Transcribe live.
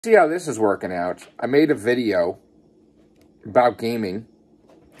See how this is working out. I made a video about gaming,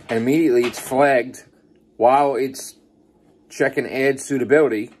 and immediately it's flagged while it's checking ad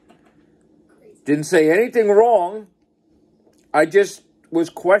suitability. Didn't say anything wrong. I just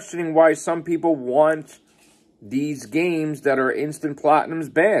was questioning why some people want these games that are instant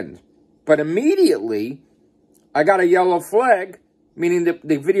platinums banned. But immediately, I got a yellow flag, meaning that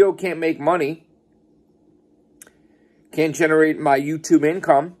the video can't make money. Can't generate my YouTube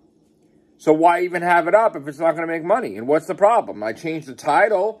income. So why even have it up if it's not going to make money? And what's the problem? I changed the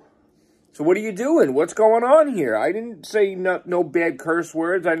title. So what are you doing? What's going on here? I didn't say no bad curse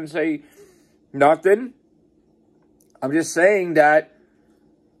words. I didn't say nothing. I'm just saying that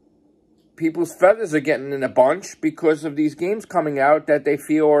people's feathers are getting in a bunch because of these games coming out that they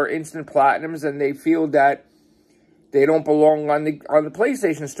feel are instant platinums, and they feel that they don't belong on the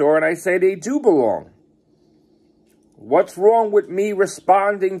PlayStation Store, and I say they do belong. What's wrong with me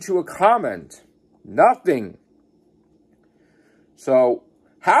responding to a comment? Nothing. So,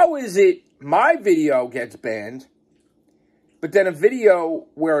 how is it my video gets banned, but then a video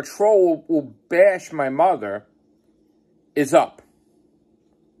where a troll will bash my mother is up?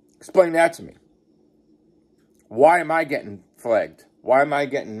 Explain that to me. Why am I getting flagged? Why am I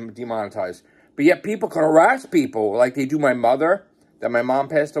getting demonetized? But yet people can harass people like they do my mother, that my mom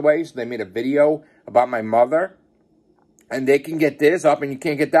passed away, so they made a video about my mother. And they can get this up and you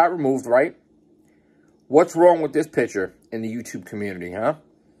can't get that removed, right? What's wrong with this picture in the YouTube community, huh?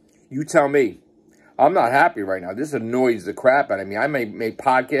 You tell me. I'm not happy right now. This annoys the crap out of me. I make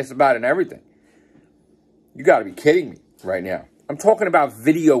podcasts about it and everything. You got to be kidding me right now. I'm talking about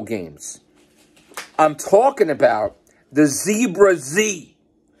video games. I'm talking about the Zebra Z,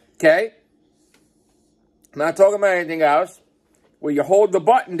 okay? I'm not talking about anything else. Where you hold the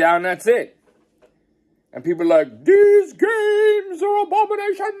button down, that's it. And people are like, these games are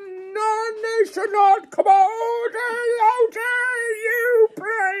abomination. They should not come out. How dare you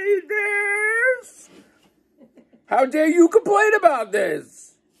play this? How dare you complain about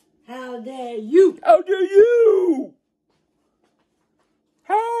this? How dare you? How dare you?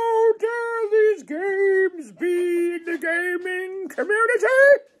 How dare these games be in the gaming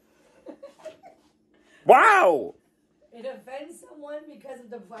community? Wow. It offends someone because of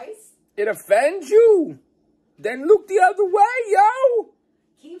the price? It offends you? Then look the other way, yo.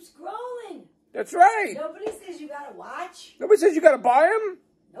 Keep scrolling. That's right. Nobody says you gotta watch. Nobody says you gotta buy them.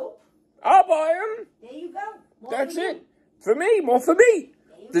 Nope. I'll buy them. There you go. More That's for it. you. For me, more for me.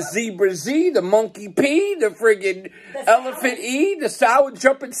 The go. Zebra Z, the Monkey P, the friggin' Elephant E, the sour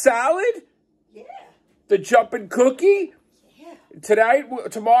jumping salad. Yeah. The jumping cookie. Yeah. Tonight,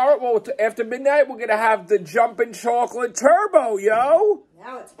 tomorrow, well, after midnight, we're gonna have the jumping chocolate turbo, yo.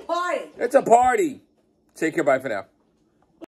 Now it's a party. It's a party. Take care, bye for now.